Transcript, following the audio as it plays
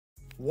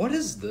What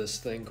is this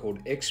thing called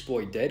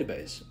exploit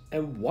database,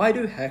 and why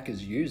do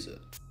hackers use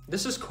it?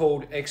 This is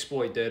called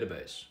exploit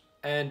database,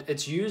 and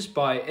it's used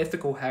by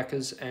ethical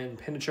hackers and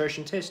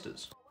penetration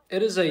testers.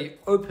 It is an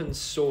open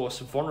source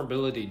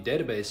vulnerability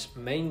database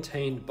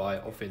maintained by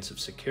offensive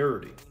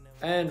security.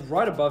 And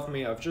right above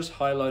me, I've just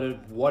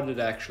highlighted what it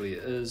actually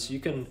is. You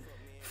can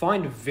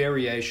find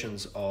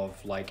variations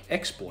of like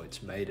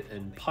exploits made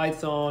in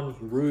Python,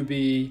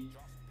 Ruby,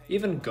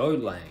 even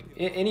Golang,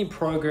 any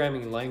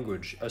programming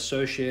language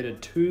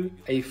associated to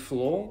a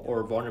flaw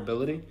or a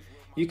vulnerability.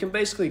 You can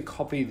basically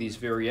copy these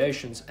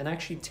variations and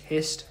actually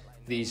test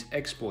these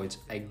exploits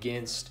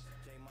against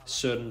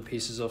certain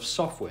pieces of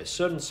software,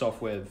 certain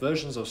software,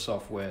 versions of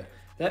software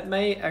that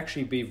may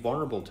actually be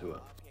vulnerable to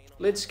it.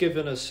 Let's give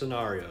it a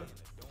scenario.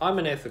 I'm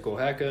an ethical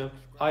hacker.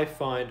 I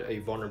find a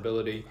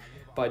vulnerability.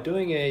 By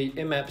doing a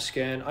IMAP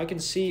scan, I can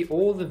see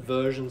all the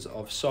versions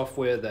of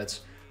software that's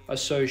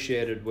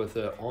associated with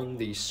it on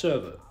the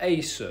server, a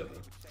server.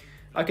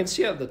 I can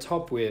see at the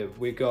top where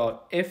we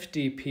got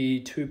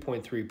FTP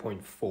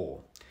 2.3.4.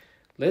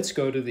 Let's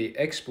go to the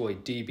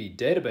exploit DB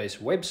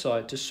database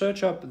website to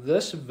search up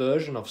this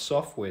version of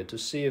software to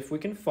see if we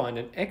can find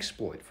an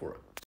exploit for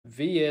it.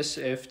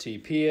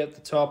 VSFTP at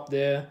the top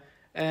there,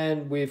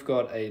 and we've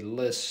got a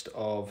list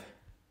of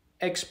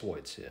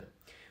exploits here.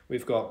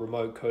 We've got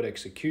remote code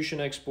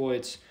execution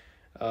exploits.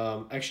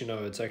 Actually,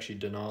 no, it's actually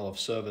denial of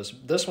service.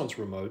 This one's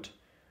remote.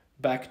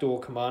 Backdoor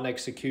command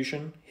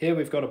execution. Here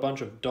we've got a bunch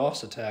of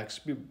DOS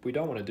attacks. We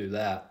don't want to do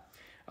that.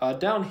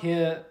 Down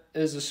here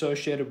is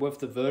associated with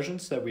the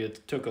versions that we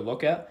took a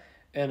look at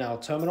in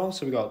our terminal.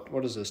 So we got,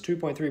 what is this,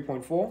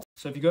 2.3.4.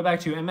 So if you go back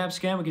to IMAP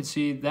scan, we can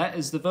see that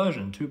is the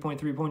version,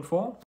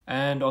 2.3.4.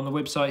 And on the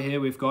website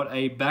here, we've got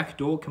a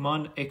backdoor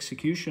command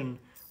execution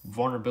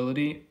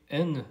vulnerability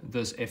in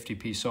this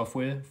FTP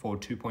software for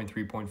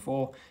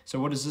 2.3.4. So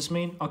what does this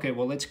mean? Okay,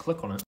 well, let's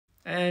click on it.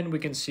 And we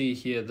can see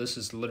here, this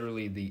is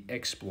literally the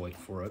exploit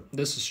for it.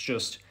 This is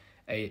just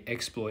a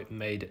exploit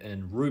made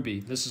in Ruby.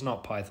 This is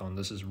not Python,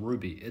 this is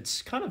Ruby.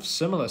 It's kind of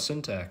similar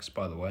syntax,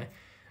 by the way.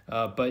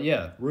 But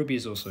yeah, Ruby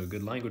is also a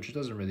good language. It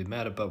doesn't really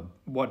matter, but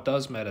what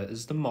does matter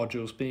is the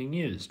modules being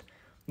used.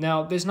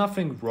 Now, there's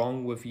nothing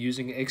wrong with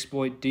using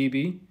exploit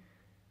DB,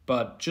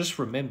 but just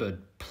remember,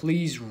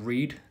 please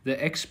read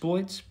the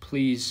exploits.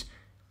 Please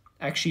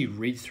actually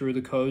read through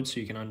the code so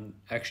you can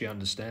actually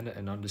understand it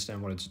and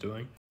understand what it's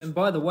doing. And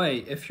by the way,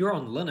 if you're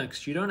on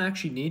Linux, you don't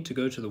actually need to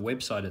go to the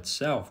website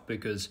itself,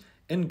 because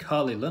in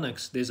Kali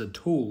Linux, there's a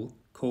tool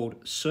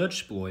called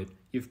Searchsploit.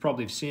 You've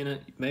probably seen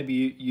it.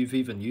 Maybe you've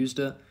even used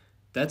it.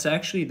 That's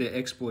actually the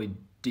exploit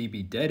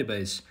DB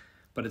database,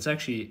 but it's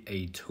actually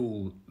a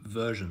tool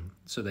version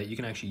so that you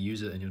can actually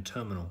use it in your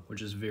terminal,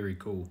 which is very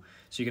cool.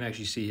 So you can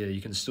actually see here,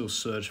 you can still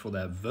search for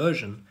that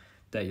version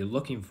that you're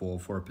looking for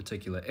a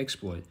particular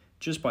exploit.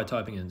 Just by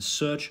typing in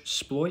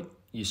Searchsploit,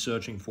 you're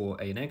searching for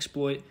an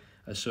exploit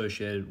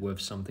associated with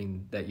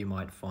something that you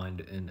might find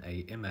in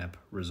a IMAP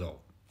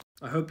result.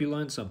 I hope you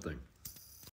learned something.